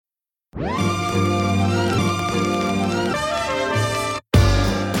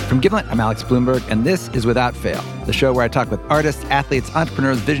From Gimlet, I'm Alex Bloomberg, and this is Without Fail, the show where I talk with artists, athletes,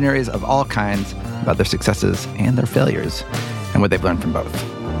 entrepreneurs, visionaries of all kinds about their successes and their failures and what they've learned from both.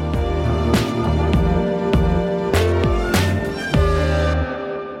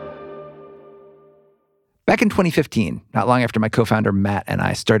 Back in 2015, not long after my co-founder Matt and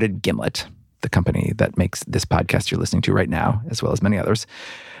I started Gimlet, the company that makes this podcast you're listening to right now, as well as many others,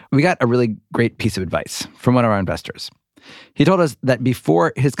 we got a really great piece of advice from one of our investors. He told us that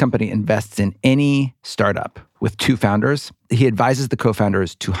before his company invests in any startup with two founders, he advises the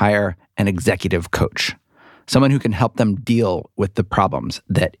co-founders to hire an executive coach, someone who can help them deal with the problems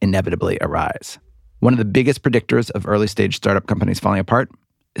that inevitably arise. One of the biggest predictors of early-stage startup companies falling apart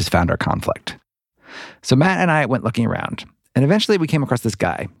is founder conflict. So Matt and I went looking around, and eventually we came across this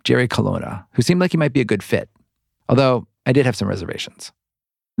guy, Jerry Colonna, who seemed like he might be a good fit, although I did have some reservations.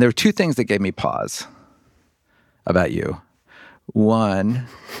 There were two things that gave me pause about you. One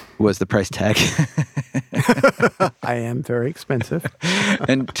was the price tag. I am very expensive.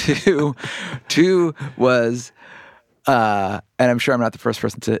 And two was, and I'm sure I'm not the first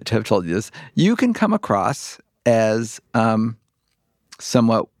person to have told you this, you can come across as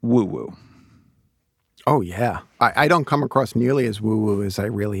somewhat woo-woo. Oh, yeah. I don't come across nearly as woo-woo as I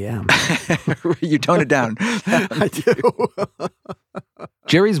really am. You tone it down. I do.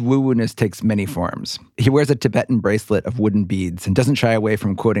 Jerry's woo-woo-ness takes many forms. He wears a Tibetan bracelet of wooden beads and doesn't shy away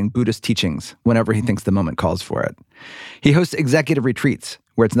from quoting Buddhist teachings whenever he thinks the moment calls for it. He hosts executive retreats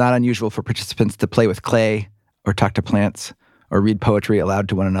where it's not unusual for participants to play with clay or talk to plants or read poetry aloud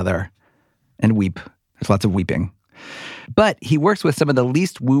to one another and weep. There's lots of weeping. But he works with some of the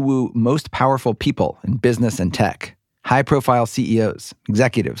least woo-woo, most powerful people in business and tech, high-profile CEOs,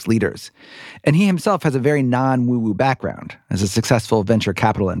 executives, leaders. And he himself has a very non-woo-woo background as a successful venture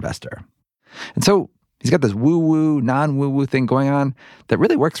capital investor. And so he's got this woo-woo, non-woo-woo thing going on that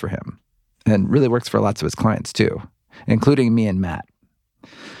really works for him and really works for lots of his clients too, including me and Matt.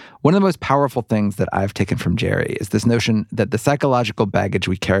 One of the most powerful things that I've taken from Jerry is this notion that the psychological baggage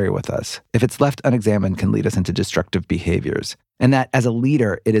we carry with us, if it's left unexamined, can lead us into destructive behaviors. And that as a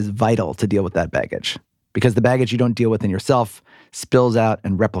leader, it is vital to deal with that baggage because the baggage you don't deal with in yourself spills out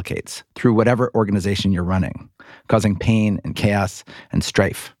and replicates through whatever organization you're running, causing pain and chaos and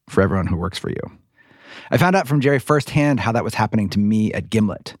strife for everyone who works for you. I found out from Jerry firsthand how that was happening to me at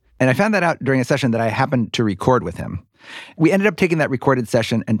Gimlet. And I found that out during a session that I happened to record with him. We ended up taking that recorded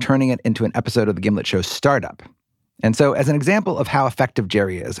session and turning it into an episode of the Gimlet Show Startup. And so as an example of how effective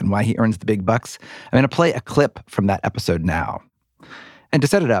Jerry is and why he earns the big bucks, I'm going to play a clip from that episode now. And to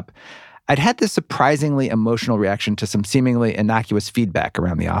set it up, I'd had this surprisingly emotional reaction to some seemingly innocuous feedback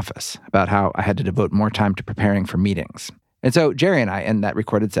around the office about how I had to devote more time to preparing for meetings. And so Jerry and I, in that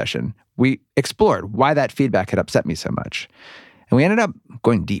recorded session, we explored why that feedback had upset me so much. And we ended up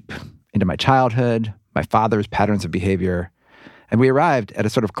going deep into my childhood, my father's patterns of behavior, and we arrived at a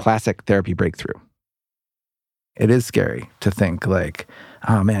sort of classic therapy breakthrough. It is scary to think like,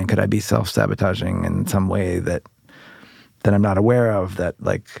 oh man, could I be self-sabotaging in some way that I'm not aware of, that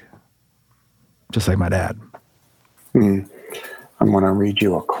like, just like my dad. I'm going to read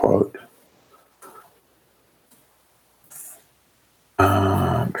you a quote.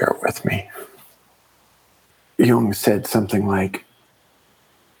 Bear with me. Jung said something like,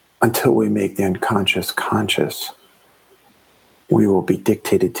 until we make the unconscious conscious, we will be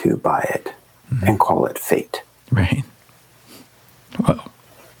dictated to by it and call it fate. Right. Whoa.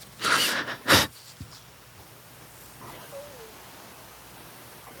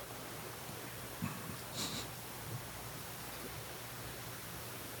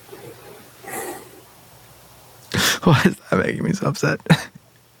 Why is that making me so upset?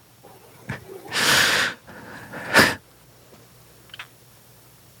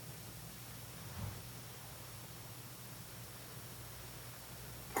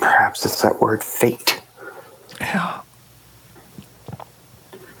 Perhaps it's that word fate. Yeah.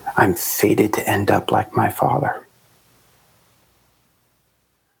 I'm fated to end up like my father.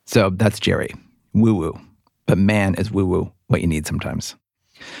 So that's Jerry. Woo-woo. But man, is woo-woo what you need sometimes.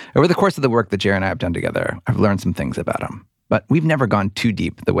 Over the course of the work that Jerry and I have done together, I've learned some things about him. But we've never gone too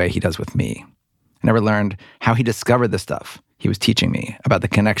deep the way he does with me. I never learned how he discovered the stuff he was teaching me about the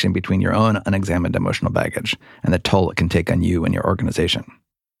connection between your own unexamined emotional baggage and the toll it can take on you and your organization.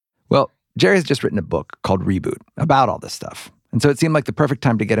 Well, Jerry's just written a book called Reboot about all this stuff. And so it seemed like the perfect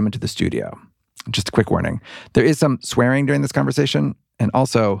time to get him into the studio. Just a quick warning. There is some swearing during this conversation. And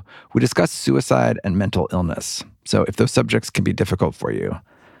also, we discuss suicide and mental illness. So if those subjects can be difficult for you,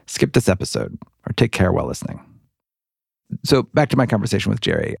 skip this episode or take care while listening. So back to my conversation with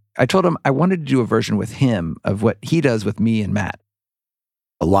Jerry. I told him I wanted to do a version with him of what he does with me and Matt.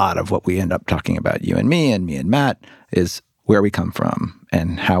 a lot of what we end up talking about, you and me and Matt, is where we come from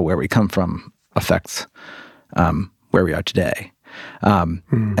and how where we come from affects where we are today.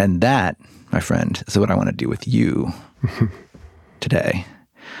 And that, my friend, is what I want to do with you today.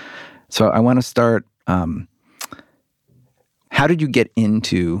 So I want to start, how did you get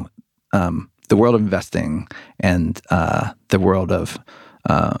into the world of investing and the world of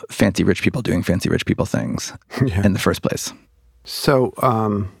fancy rich people doing fancy rich people things in the first place? So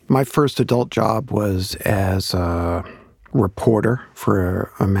my first adult job was as a reporter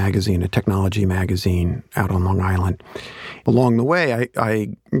for a magazine, a technology magazine out on Long Island. Along the way, I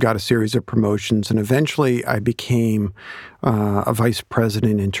got a series of promotions, and eventually I became a vice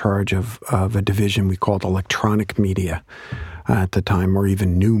president in charge of a division we called electronic media at the time, or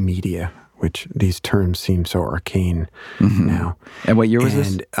even new media, which these terms seem so arcane now. And what year was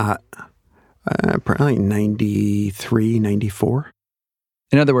this? Probably 93, 94.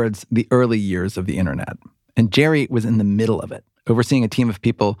 In other words, the early years of the internet. And Jerry was in the middle of it, overseeing a team of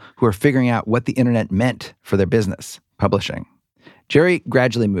people who were figuring out what the internet meant for their business, publishing. Jerry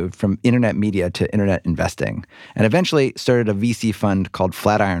gradually moved from internet media to internet investing and eventually started a VC fund called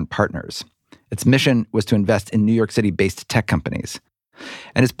Flatiron Partners. Its mission was to invest in New York City-based tech companies.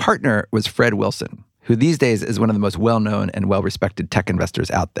 And his partner was Fred Wilson, who these days is one of the most well-known and well-respected tech investors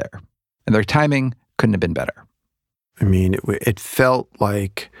out there. And their timing couldn't have been better. I mean, it felt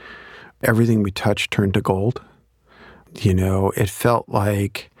like everything we touched turned to gold. You know, it felt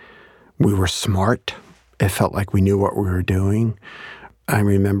like we were smart. It felt like we knew what we were doing. I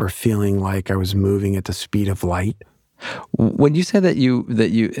remember feeling like I was moving at the speed of light. When you say that you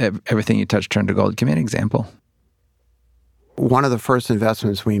everything you touched turned to gold, give me an example. One of the first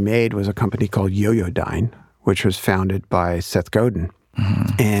investments we made was a company called Yoyodyne, which was founded by Seth Godin.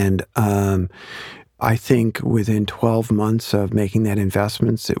 And I think within 12 months of making that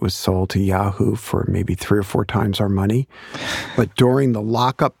investment, it was sold to Yahoo for maybe 3 or 4 times our money. But during the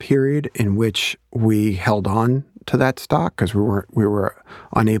lockup period in which we held on to that stock, because we were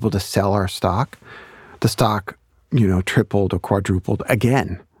unable to sell our stock, the stock, tripled or quadrupled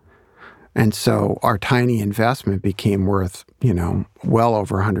again. And so our tiny investment became worth, well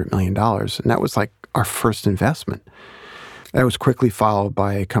over $100 million. And that was like our first investment. That was quickly followed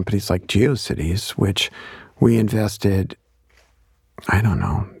by companies like GeoCities, which we invested, $2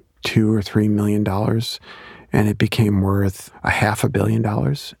 or $3 million, and it became worth $500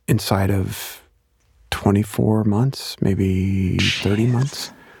 million inside of 24 months, maybe 30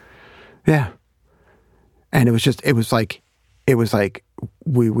 months. Yeah. And it was like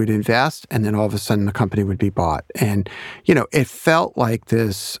we would invest, and then all of a sudden the company would be bought. And, it felt like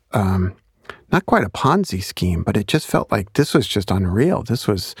this, not quite a Ponzi scheme, but it just felt like this was just unreal. This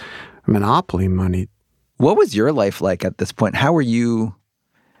was monopoly money. What was your life like at this point? How were you,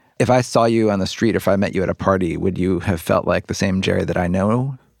 if I saw you on the street, if I met you at a party, would you have felt like the same Jerry that I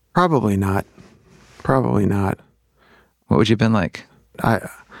know? Probably not. Probably not. What would you have been like? I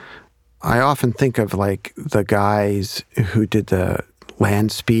often think of like the guys who did the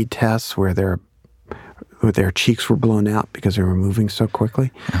land speed tests where their cheeks were blown out because they were moving so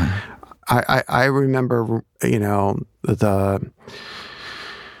quickly. I remember, I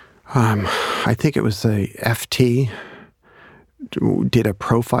think it was the FT did a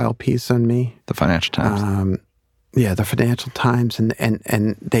profile piece on me. The Financial Times. The Financial Times.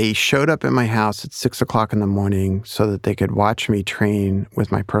 And they showed up at my house at 6 o'clock in the morning so that they could watch me train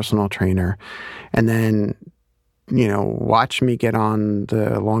with my personal trainer. And then, watch me get on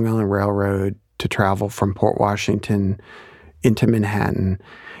the Long Island Railroad to travel from Port Washington into Manhattan,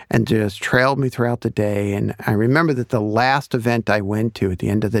 and just trailed me throughout the day. And I remember that the last event I went to at the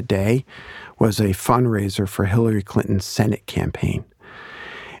end of the day was a fundraiser for Hillary Clinton's Senate campaign.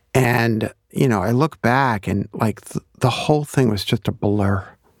 And, I look back and like the whole thing was just a blur.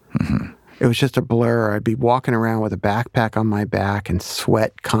 It was just a blur. I'd be walking around with a backpack on my back and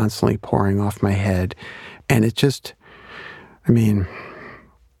sweat constantly pouring off my head. And it just,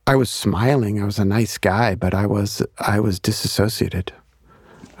 I was smiling. I was a nice guy, but I was disassociated.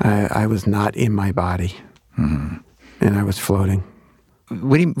 I was not in my body, and I was floating.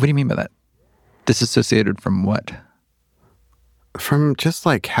 What do you mean by that? Disassociated from what? From just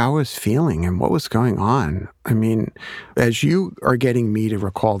like how I was feeling and what was going on. As you are getting me to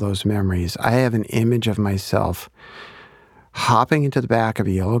recall those memories, I have an image of myself hopping into the back of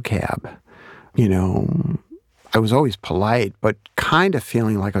a yellow cab. I was always polite, but kind of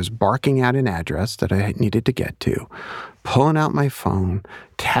feeling like I was barking out an address that I needed to get to, pulling out my phone,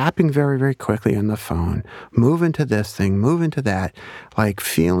 tapping very, very quickly on the phone, moving to this thing, moving to that, like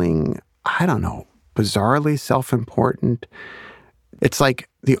feeling, bizarrely self-important. It's like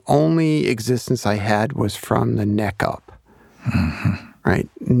the only existence I had was from the neck up, right?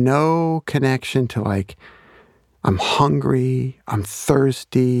 No connection to like, I'm hungry, I'm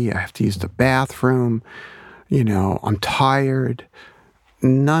thirsty, I have to use the bathroom, I'm tired.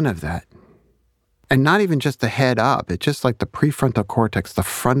 None of that. And not even just the head up. It's just like the prefrontal cortex, the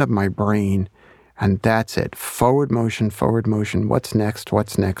front of my brain, and that's it. Forward motion, forward motion. What's next?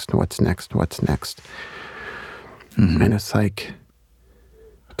 What's next? What's next? What's next? And it's like,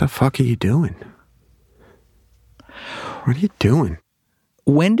 what the fuck are you doing? What are you doing?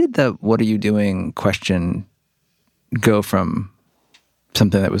 When did the "what are you doing" question go from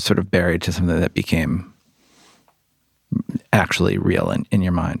something that was sort of buried to something that became actually real in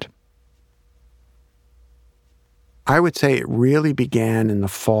your mind? I would say it really began in the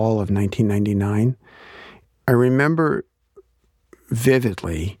fall of 1999. I remember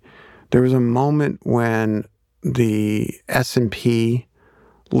vividly, there was a moment when the S&P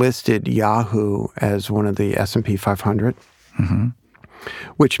listed Yahoo as one of the S&P 500,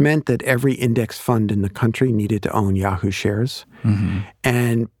 which meant that every index fund in the country needed to own Yahoo shares.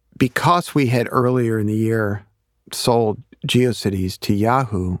 And because we had earlier in the year sold GeoCities to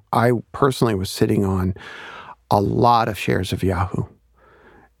Yahoo, I personally was sitting on a lot of shares of Yahoo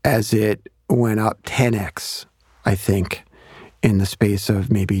as it went up 10x, I think, in the space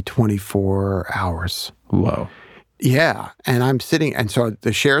of maybe 24 hours. Whoa. Yeah. And I'm sitting, and so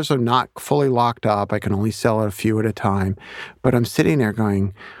the shares are not fully locked up. I can only sell a few at a time. But I'm sitting there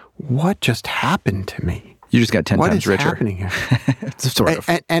going, what just happened to me? You just got 10 times richer. What is happening here? It's sort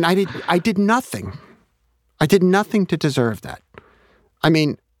of. And I did nothing. I did nothing to deserve that. I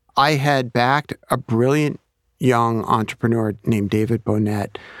mean, I had backed a brilliant young entrepreneur named David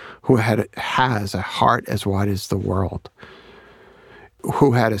Bonnet, who has a heart as wide as the world,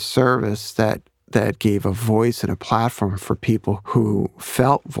 who had a service that gave a voice and a platform for people who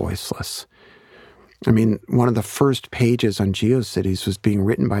felt voiceless. I mean, one of the first pages on GeoCities was being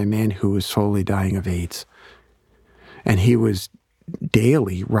written by a man who was slowly dying of AIDS. And he was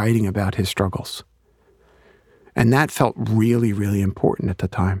daily writing about his struggles. And that felt really, really important at the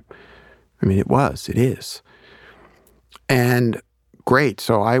time. I mean, it is. And great.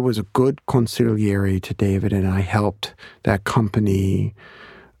 So I was a good consigliere to David, and I helped that company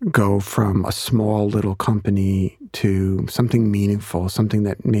go from a small little company to something meaningful, something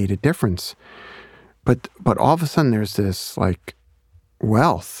that made a difference. But all of a sudden there's this like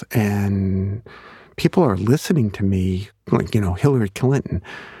wealth, and people are listening to me, like, Hillary Clinton,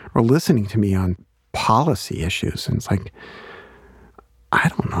 or listening to me on policy issues. And it's like, I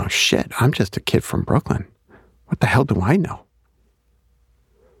don't know shit. I'm just a kid from Brooklyn. What the hell do I know?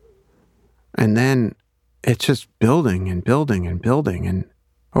 And then it's just building and building and building. And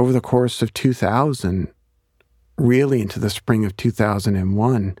over the course of 2000, really into the spring of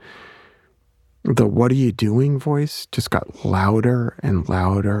 2001, the "what are you doing" voice just got louder and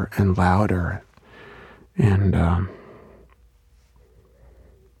louder and louder. And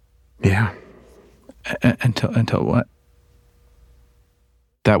yeah. Until what?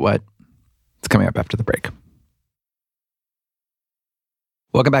 That what? It's coming up after the break.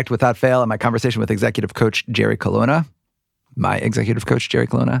 Welcome back to Without Fail and my conversation with executive coach Jerry Colonna. My executive coach, Jerry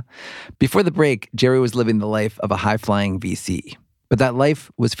Colonna. Before the break, Jerry was living the life of a high-flying VC, but that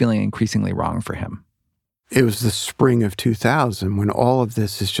life was feeling increasingly wrong for him. It was the spring of 2000 when all of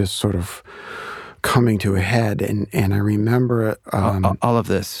this is just sort of coming to a head. And I remember... all of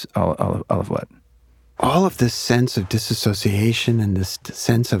this, all of what? All of this sense of disassociation and this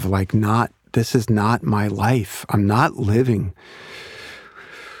sense of like, this is not my life. I'm not living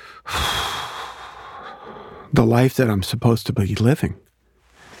the life that I'm supposed to be living.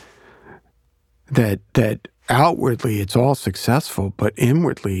 That outwardly it's all successful, but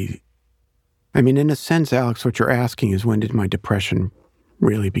inwardly, I mean, in a sense, Alex, what you're asking is, when did my depression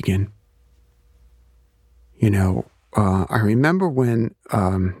really begin? I remember when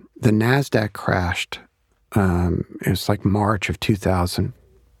the NASDAQ crashed. It was like March of 2000.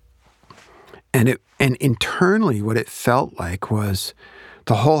 And internally what it felt like was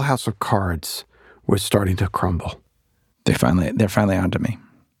the whole house of cards was starting to crumble. They're finally onto me.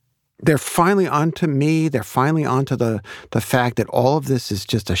 They're finally onto me. They're finally onto the fact that all of this is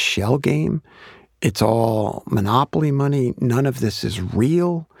just a shell game. It's all monopoly money. None of this is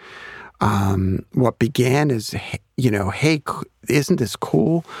real. What began as, hey, isn't this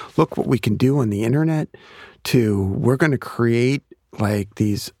cool? Look what we can do on the internet, to we're going to create like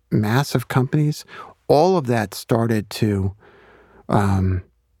these massive companies. All of that started to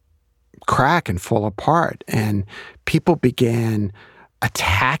crack and fall apart. And people began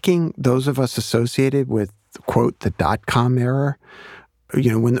attacking those of us associated with quote, the dot-com era.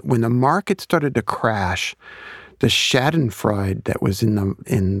 You know, when the market started to crash, the schadenfreude that was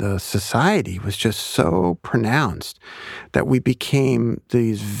in the society was just so pronounced that we became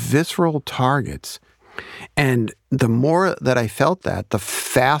these visceral targets. And the more that I felt that, the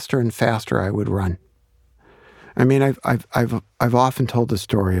faster and faster I would run. I mean, I've often told the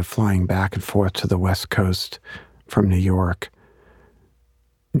story of flying back and forth to the West Coast from New York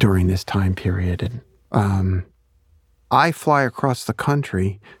during this time period. And I fly across the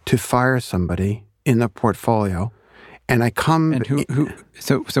country to fire somebody in the portfolio, and I come. And who?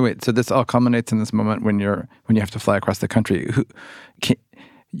 So wait. So this all culminates in this moment when you have to fly across the country.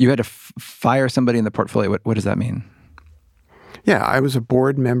 You had to fire somebody in the portfolio. What does that mean? Yeah, I was a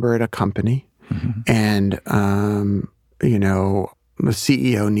board member at a company, and you know, the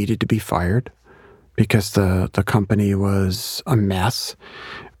CEO needed to be fired because the company was a mess,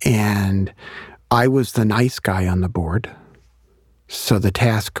 and I was the nice guy on the board, so the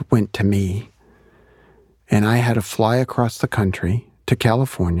task went to me, and I had to fly across the country to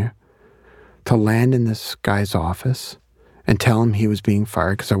California to land in this guy's office and tell him he was being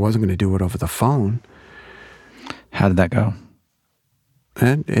fired because I wasn't going to do it over the phone. How did that go?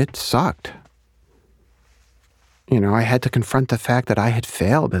 And it sucked. You know, I had to confront the fact that I had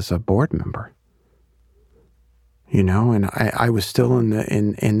failed as a board member. You know, and I was still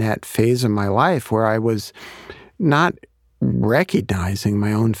in that phase of my life where I was not recognizing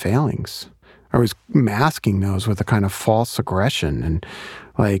my own failings. I was masking those with a kind of false aggression and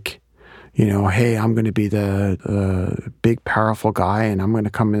like, you know, hey, I'm going to be the big, powerful guy, and I'm going to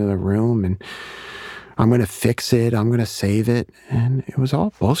come into the room and I'm going to fix it. I'm going to save it. And it was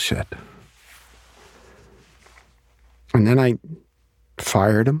all bullshit. And then I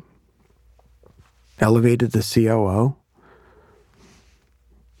fired him, elevated the COO,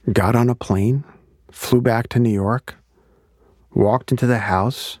 got on a plane, flew back to New York, walked into the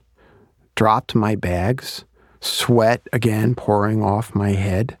house, dropped my bags, sweat again pouring off my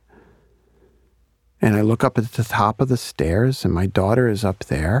head. And I look up at the top of the stairs, and my daughter is up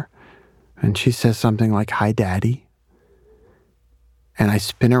there, and she says something like, "Hi, Daddy." And I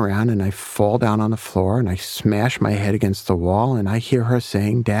spin around, and I fall down on the floor, and I smash my head against the wall, and I hear her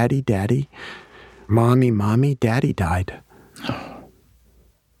saying, "Daddy, Daddy, Mommy, Mommy, Daddy died."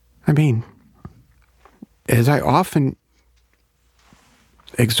 I mean, as I often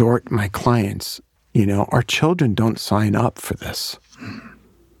exhort my clients, you know, our children don't sign up for this.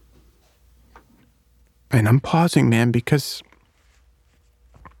 And I'm pausing, man, because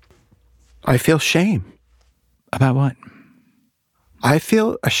I feel shame. About what? I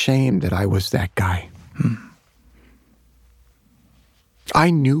feel ashamed that I was that guy.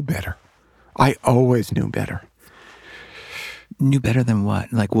 I knew better. I always knew better. Knew better than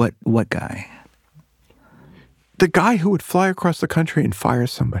what? Like what guy? The guy who would fly across the country and fire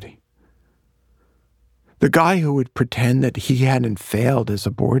somebody. The guy who would pretend that he hadn't failed as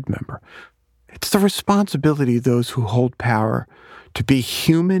a board member. It's the responsibility of those who hold power to be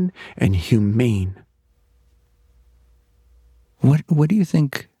human and humane. What do you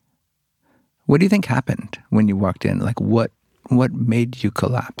think? What do you think happened when you walked in? Like what made you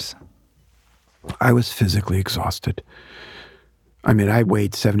collapse? I was physically exhausted. I mean, I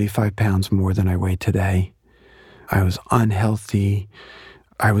weighed 75 pounds more than I weigh today. I was unhealthy.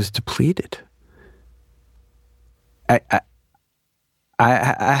 I was depleted. I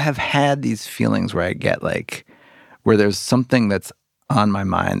have had these feelings where I get like, where there's something that's on my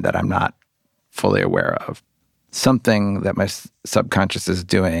mind that I'm not fully aware of. Something that my subconscious is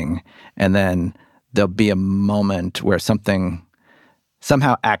doing, and then there'll be a moment where something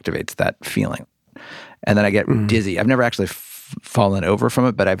somehow activates that feeling, and then I get dizzy. I've never actually fallen over from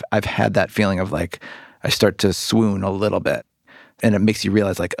it, but I've had that feeling of like I start to swoon a little bit, and it makes you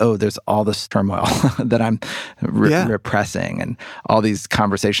realize like, oh, there's all this turmoil that I'm repressing, and all these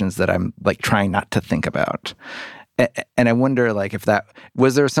conversations that I'm like trying not to think about. And I wonder, like, if that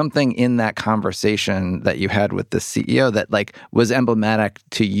was there something in that conversation that you had with the CEO that like was emblematic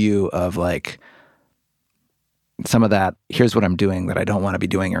to you of like some of that, here's what I'm doing that I don't want to be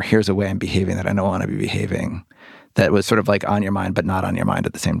doing, or here's a way I'm behaving that I don't want to be behaving, that was sort of like on your mind but not on your mind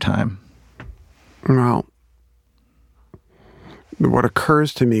at the same time? Well, what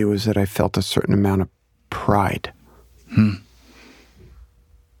occurs to me was that I felt a certain amount of pride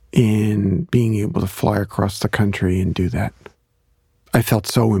in being able to fly across the country and do that. I felt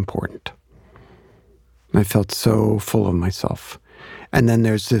so important. I felt so full of myself. And then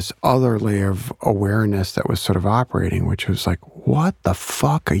there's this other layer of awareness that was sort of operating, which was like, what the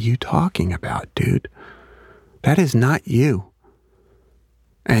fuck are you talking about, dude? That is not you.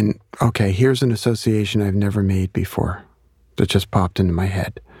 And okay, here's an association I've never made before that just popped into my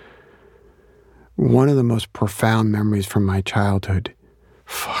head. One of the most profound memories from my childhood,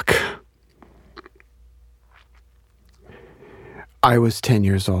 I was 10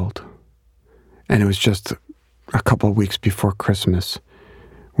 years old, and it was just a couple of weeks before Christmas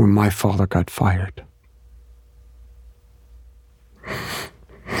when my father got fired.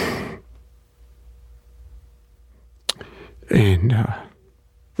 And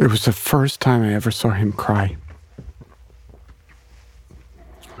it was the first time I ever saw him cry.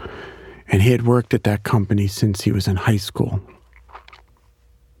 And he had worked at that company since he was in high school.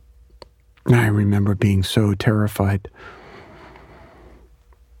 And I remember being so terrified.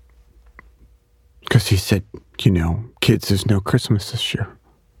 Because he said, kids, there's no Christmas this year.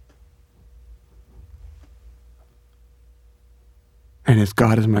 And as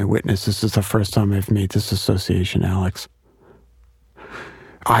God is my witness, this is the first time I've made this association, Alex.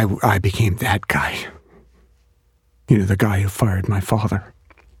 I became that guy. The guy who fired my father.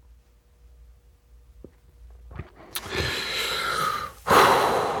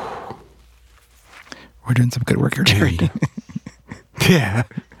 We're doing some good work here, Jerry. Yeah.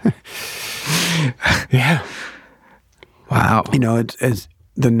 Yeah. Wow. It's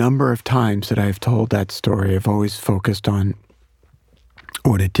the number of times that I've told that story, I've always focused on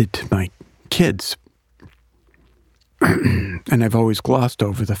what it did to my kids. And I've always glossed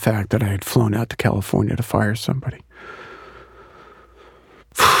over the fact that I had flown out to California to fire somebody.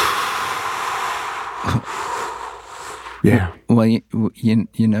 Yeah. Well,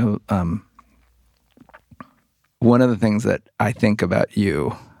 one of the things that I think about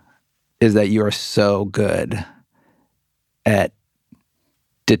you is that you are so good at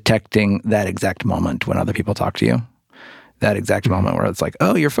detecting that exact moment when other people talk to you. That exact moment where it's like,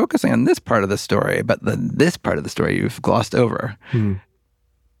 oh, you're focusing on this part of the story, but this part of the story you've glossed over.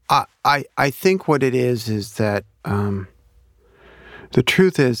 I think what it is that the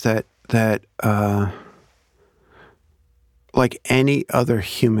truth is that like any other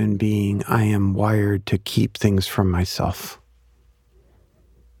human being, I am wired to keep things from myself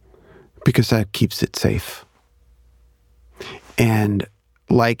because that keeps it safe. And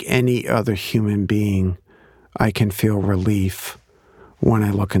like any other human being, I can feel relief when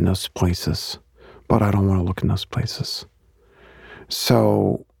I look in those places, but I don't want to look in those places.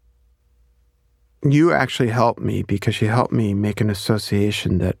 So you actually helped me because you helped me make an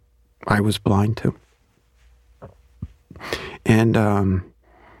association that I was blind to. And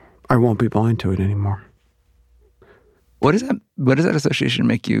I won't be blind to it anymore. What does that association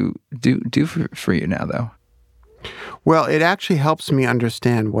make you do for you now, though? Well, it actually helps me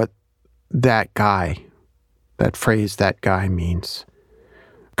understand what that phrase, that guy means.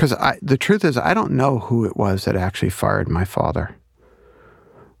 Because the truth is, I don't know who it was that actually fired my father.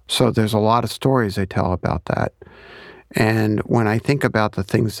 So there's a lot of stories I tell about that. And when I think about the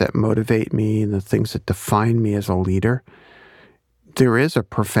things that motivate me and the things that define me as a leader, there is a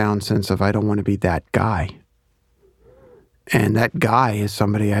profound sense of I don't want to be that guy. And that guy is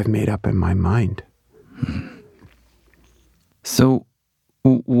somebody I've made up in my mind. So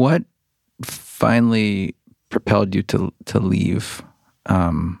what finally propelled you to leave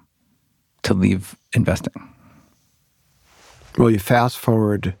investing? Well, you fast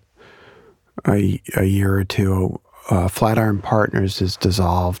forward a year or two, Flatiron Partners is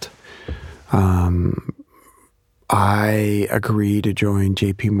dissolved. I agree to join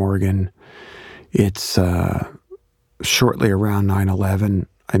J.P. Morgan. It's shortly around 9/11,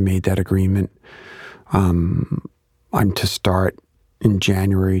 I made that agreement. I'm to start in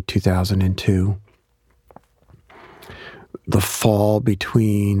January 2002. The fall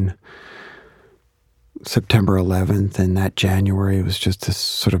between September 11th and that January was just this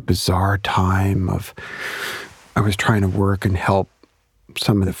sort of bizarre time of I was trying to work and help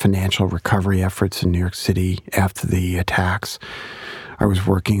some of the financial recovery efforts in New York City after the attacks. I was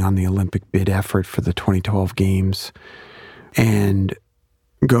working on the Olympic bid effort for the 2012 games. And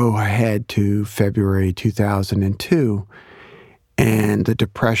go ahead to February 2002, and the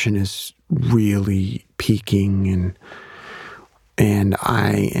depression is really peaking, and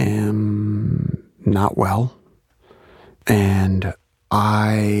I am not well. And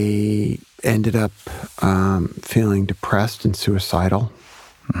I ended up feeling depressed and suicidal.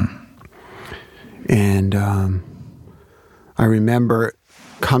 And I remember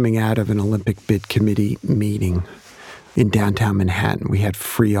coming out of an Olympic bid committee meeting in downtown Manhattan. We had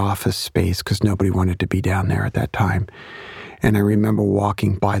free office space because nobody wanted to be down there at that time. And I remember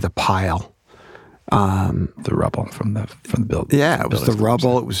walking by the pile. The rubble from the building. Yeah, it was the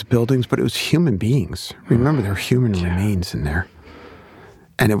rubble, it was buildings, but it was human beings. Remember, there were human remains in there.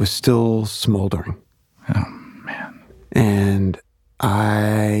 and it was still smoldering. Oh, man. And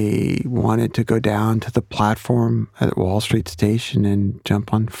I wanted to go down to the platform at Wall Street Station and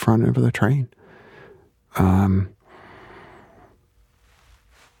jump on front of the train.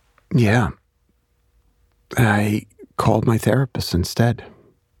 Yeah. I called my therapist instead.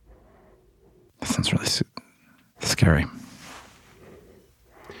 That sounds really scary.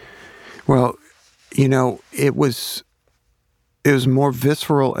 Well, it was more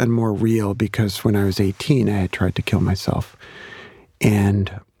visceral and more real because when I was 18, I had tried to kill myself.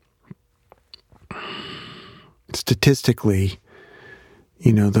 And statistically,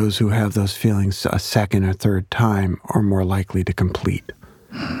 those who have those feelings a second or third time are more likely to complete.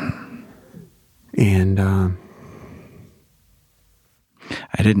 And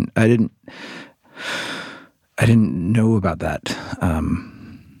I didn't know about that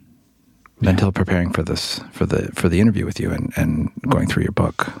until preparing for this for the interview with you and going through your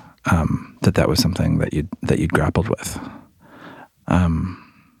book. That was something that you'd grappled with.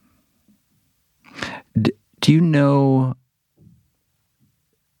 Do you know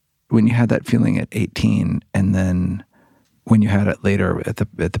when you had that feeling at 18, and then when you had it later at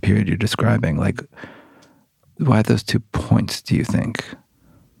the period you're describing, like, why those 2 points, do you think?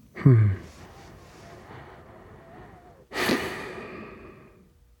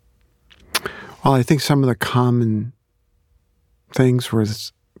 Well, I think some of the common things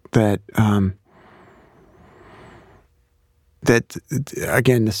was that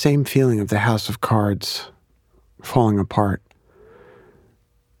again, the same feeling of the house of cards falling apart.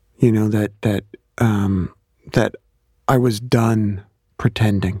 That I was done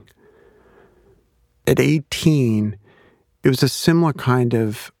pretending. At 18, it was a similar kind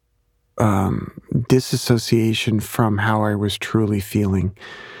of disassociation from how I was truly feeling.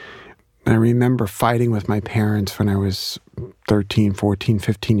 I remember fighting with my parents when I was 13, 14,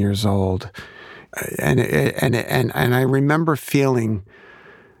 15 years old. And I remember feeling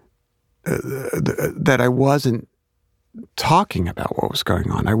that I wasn't talking about what was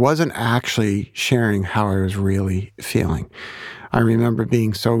going on. I wasn't actually sharing how I was really feeling. I remember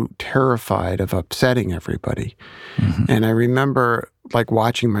being so terrified of upsetting everybody. Mm-hmm. And I remember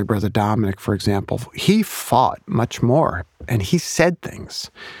watching my brother Dominic, for example. He fought much more, and he said things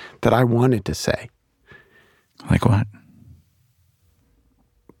that I wanted to say. Like what?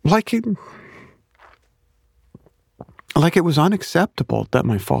 Like it was unacceptable that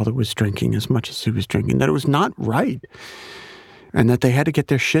my father was drinking as much as he was drinking, that it was not right, and that they had to get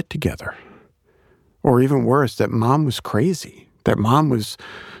their shit together. Or even worse, that mom was crazy, that mom was,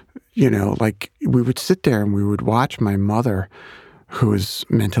 we would sit there and we would watch my mother, who was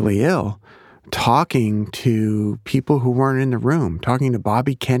mentally ill, talking to people who weren't in the room, talking to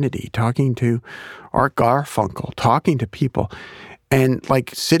Bobby Kennedy, talking to Art Garfunkel, talking to people, and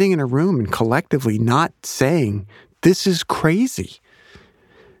sitting in a room and collectively not saying, this is crazy.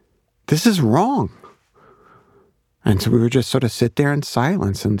 This is wrong. And so we would just sort of sit there in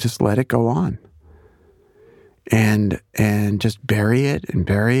silence and just let it go on. And just bury it and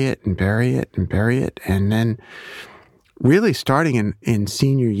bury it and bury it and bury it. And then really starting in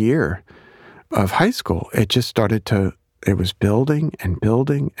senior year of high school, it was building and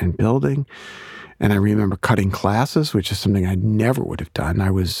building and building. And I remember cutting classes, which is something I never would have done. I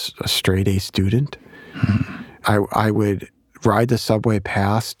was a straight A student. Mm-hmm. I would ride the subway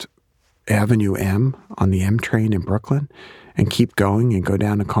past Avenue M on the M train in Brooklyn and keep going and go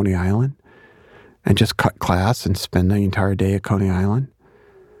down to Coney Island and just cut class and spend the entire day at Coney Island.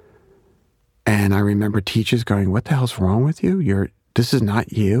 And I remember teachers going, what the hell's wrong with you? This is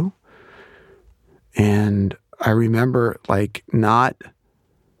not you. And I remember not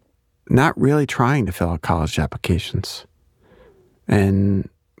really trying to fill out college applications and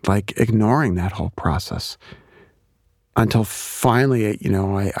ignoring that whole process. Until finally,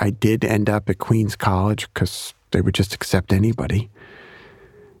 I did end up at Queens College because they would just accept anybody.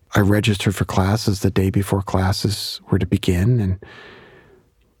 I registered for classes the day before classes were to begin. And,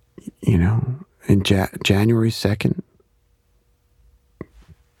 in January 2nd,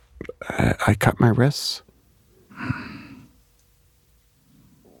 I cut my wrists.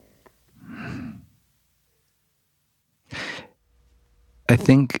 I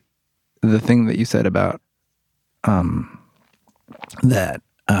think the thing that you said about that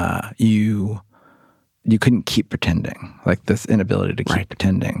you couldn't keep pretending, this inability to keep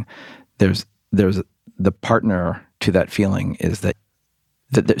pretending. There's the partner to that feeling is that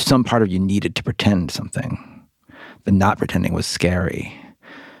there's some part of you needed to pretend something. The not pretending was scary.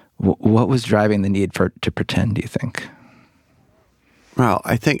 What was driving the need to pretend, do you think? Well,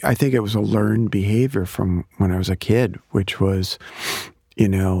 I think it was a learned behavior from when I was a kid, which was,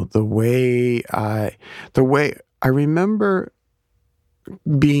 the way I remember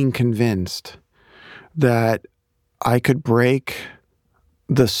being convinced that I could break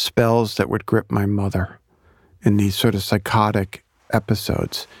the spells that would grip my mother in these sort of psychotic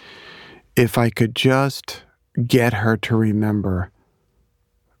episodes if I could just get her to remember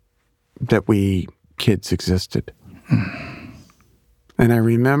that we kids existed. And I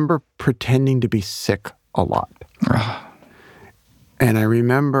remember pretending to be sick a lot. And I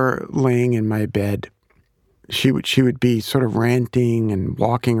remember laying in my bed. She would be sort of ranting and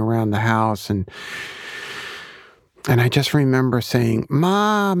walking around the house, and I just remember saying,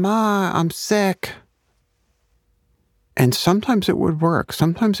 Ma, I'm sick. And sometimes it would work.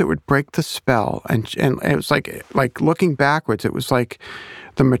 Sometimes it would break the spell. And it was like looking backwards, it was like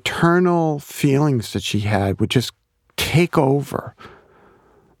the maternal feelings that she had would just take over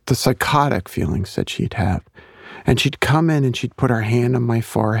the psychotic feelings that she'd have. And she'd come in and she'd put her hand on my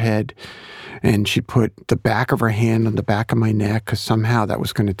forehead, and she'd put the back of her hand on the back of my neck, because somehow that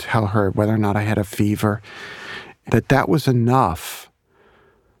was going to tell her whether or not I had a fever. That was enough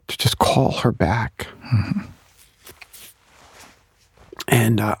to just call her back. Mm-hmm.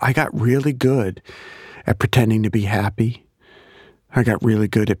 And I got really good at pretending to be happy. I got really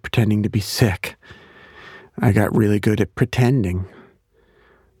good at pretending to be sick. I got really good at pretending.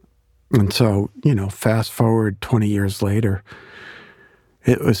 And so, fast forward 20 years later,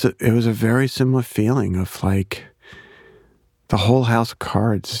 it was a very similar feeling of like the whole house of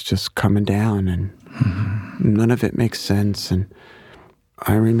cards is just coming down, and none of it makes sense. And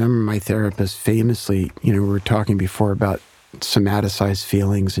I remember my therapist famously, we were talking before about somaticized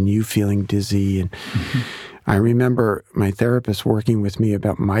feelings and you feeling dizzy. And I remember my therapist working with me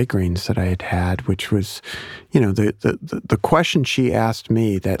about migraines that I had, which was, the question she asked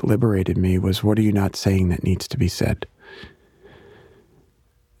me that liberated me was, what are you not saying that needs to be said?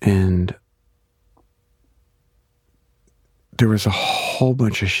 And there was a whole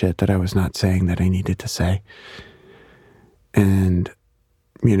bunch of shit that I was not saying that I needed to say. And,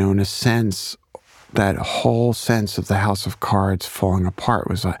 in a sense, that whole sense of the house of cards falling apart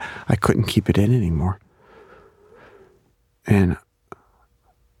was I couldn't keep it in anymore. And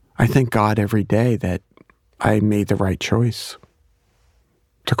I thank God every day that I made the right choice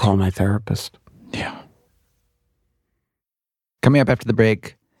to call my therapist. Yeah. Coming up after the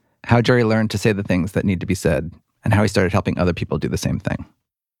break, how Jerry learned to say the things that need to be said and how he started helping other people do the same thing.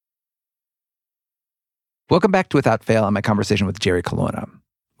 Welcome back to Without Fail and my conversation with Jerry Colonna.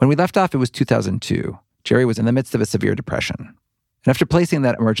 When we left off, it was 2002. Jerry was in the midst of a severe depression. And after placing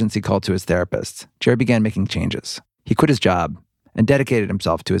that emergency call to his therapist, Jerry began making changes. He quit his job and dedicated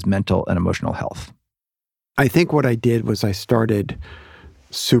himself to his mental and emotional health. I think what I did was I started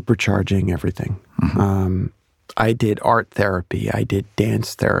supercharging everything. Mm-hmm. I did art therapy. I did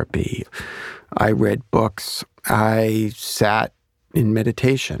dance therapy. I read books. I sat in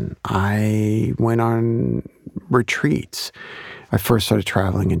meditation. I went on retreats. I first started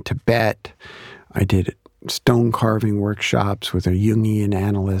traveling in Tibet. I did stone carving workshops with a Jungian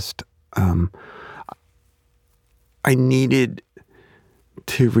analyst. I needed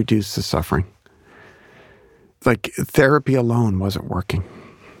to reduce the suffering. Like, therapy alone wasn't working.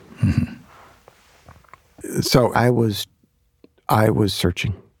 Mm-hmm. So I was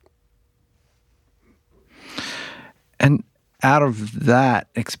searching. And out of that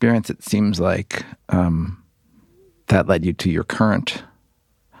experience, it seems like that led you to your current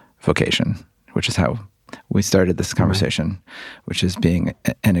vocation, which is how we started this conversation, which is being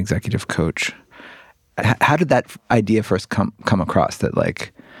an executive coach. How did that idea first come across, that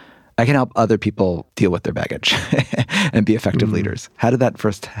like, I can help other people deal with their baggage and be effective leaders? How did that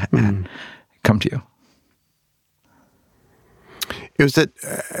first come to you?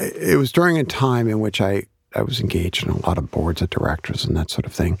 It was during a time in which I was engaged in a lot of boards of directors and that sort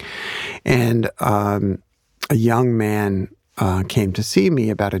of thing. And a young man came to see me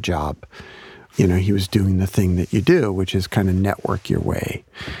about a job. He was doing the thing that you do, which is kind of network your way.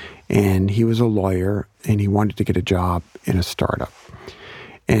 And he was a lawyer, and he wanted to get a job in a startup.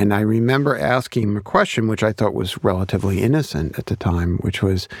 And I remember asking him a question, which I thought was relatively innocent at the time, which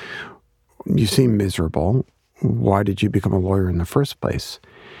was, you seem miserable. Why did you become a lawyer in the first place?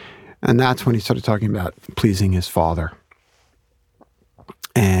 And that's when he started talking about pleasing his father.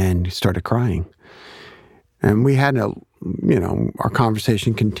 And he started crying. And we had our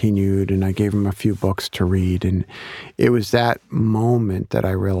conversation continued, and I gave him a few books to read. And it was that moment that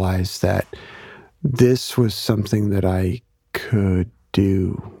I realized that this was something that I could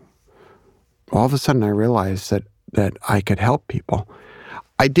do. All of a sudden, I realized that I could help people.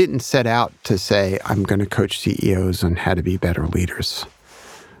 I didn't set out to say, I'm going to coach CEOs on how to be better leaders.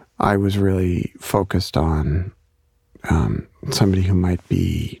 I was really focused on somebody who might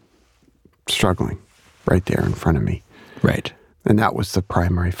be struggling right there in front of me. Right. And that was the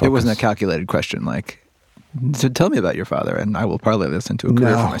primary focus. It wasn't a calculated question like, so tell me about your father, and I will probably listen to a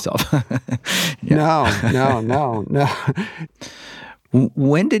career for myself. No.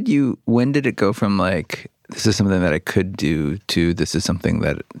 When did it go from like, this is something that I could do to this is something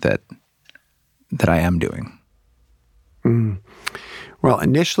that I am doing? Well,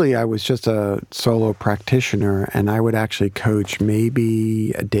 initially I was just a solo practitioner, and I would actually coach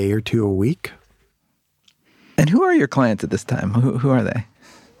maybe a day or two a week. And who are your clients at this time? Who are they?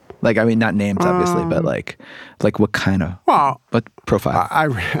 Like, I mean, not names, obviously, but like what kind of, what profile?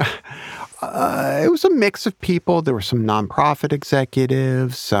 It was a mix of people. There were some nonprofit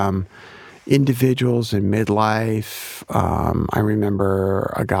executives, some individuals in midlife. I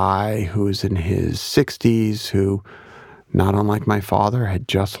remember a guy who was in his 60s who, not unlike my father, had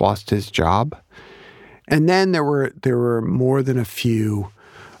just lost his job. And then there were more than a few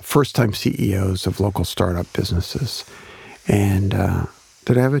first-time CEOs of local startup businesses. And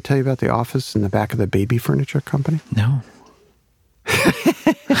did I ever tell you about the office in the back of the baby furniture company? No.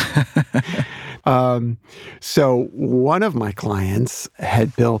 So one of my clients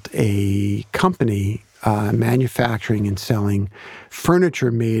had built a company manufacturing and selling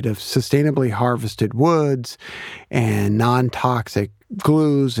furniture made of sustainably harvested woods and non-toxic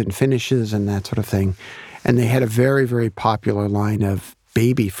glues and finishes and that sort of thing. And they had a very, very popular line of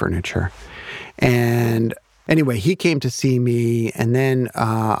baby furniture. And anyway, he came to see me, and then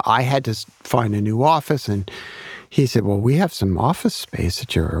I had to find a new office, and he said, well, we have some office space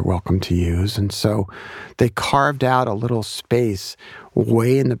that you're welcome to use. And so they carved out a little space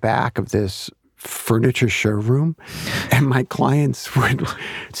way in the back of this furniture showroom, and my clients would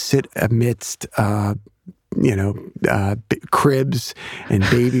sit amidst cribs and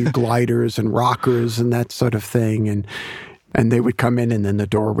baby gliders and rockers and that sort of thing. And they would come in, and then the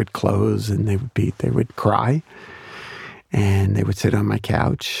door would close, and they would cry, and they would sit on my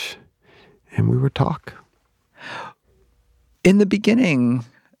couch, and we would talk. In the beginning,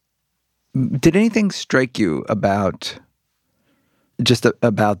 did anything strike you about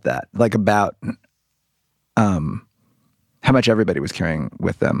that? Like about how much everybody was carrying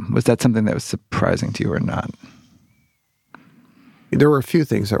with them? Was that something that was surprising to you or not? There were a few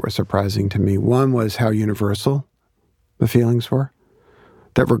things that were surprising to me. One was how universal the feelings were.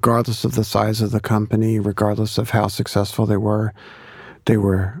 That regardless of the size of the company, regardless of how successful they were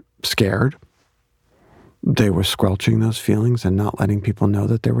scared. They were squelching those feelings and not letting people know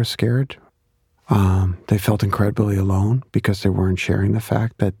that they were scared. They felt incredibly alone because they weren't sharing the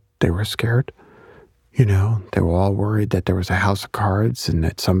fact that they were scared. You know, they were all worried that there was a house of cards and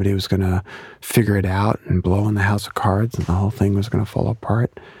that somebody was going to figure it out and blow in the house of cards and the whole thing was going to fall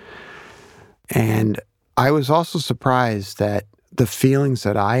apart. And I was also surprised that the feelings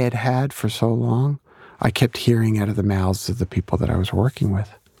that I had had for so long, I kept hearing out of the mouths of the people that I was working with.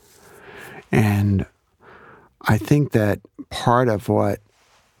 And I think that part of what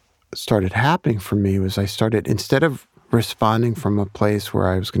started happening for me was I started, instead of responding from a place where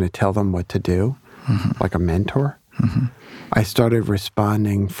I was going to tell them what to do, like a mentor, I started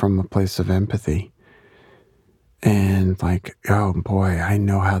responding from a place of empathy. And like, oh boy, I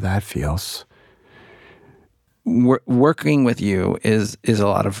know how that feels. Working with you is a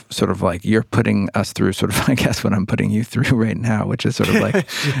lot of sort of like, you're putting us through sort of, I guess, what I'm putting you through right now, which is sort of like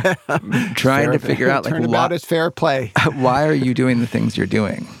trying to figure out like, turnabout is fair play. Why are you doing the things you're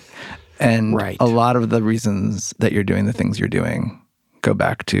doing? And a lot of the reasons that you're doing the things you're doing go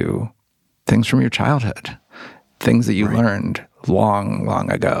back to things from your childhood, things that you learned long,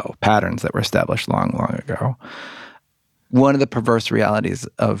 long ago, patterns that were established long, long ago. One of the perverse realities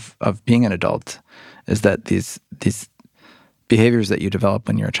of being an adult is that these behaviors that you develop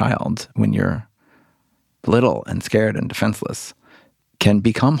when you're a child, when you're little and scared and defenseless, can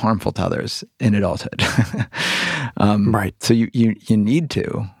become harmful to others in adulthood. So you need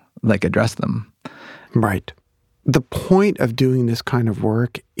to like address them. Right. The point of doing this kind of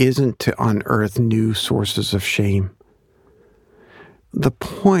work isn't to unearth new sources of shame. The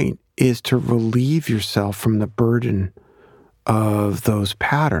point is to relieve yourself from the burden of those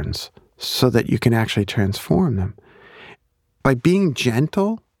patterns so that you can actually transform them. By being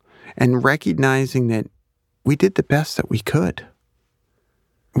gentle and recognizing that we did the best that we could.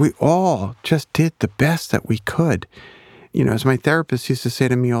 We all just did the best that we could. You know, as my therapist used to say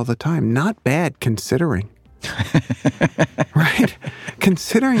to me all the time, not bad considering. Right?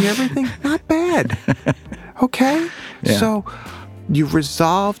 Considering everything, not bad. Okay? Yeah. So you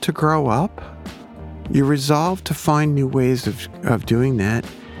resolve to grow up. You resolve to find new ways of doing that.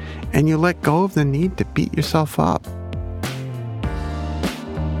 and you let go of the need to beat yourself up.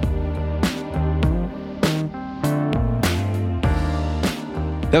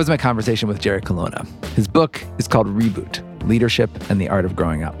 That was my conversation with Jerry Colonna. His book is called Reboot: Leadership and the Art of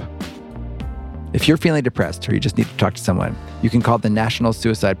Growing Up. If you're feeling depressed or you just need to talk to someone, you can call the National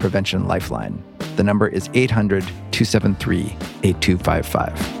Suicide Prevention Lifeline. The number is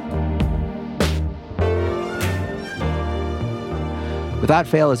 800-273-8255. Without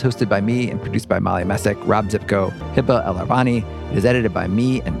Fail is hosted by me and produced by Molly Messick, Rob Zipko, Hibba El-Arbani. It is edited by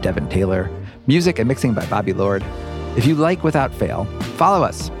me and Devin Taylor. Music and mixing by Bobby Lord. If you like Without Fail, follow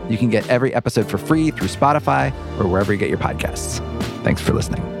us. You can get every episode for free through Spotify or wherever you get your podcasts. Thanks for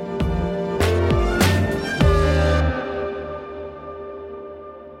listening.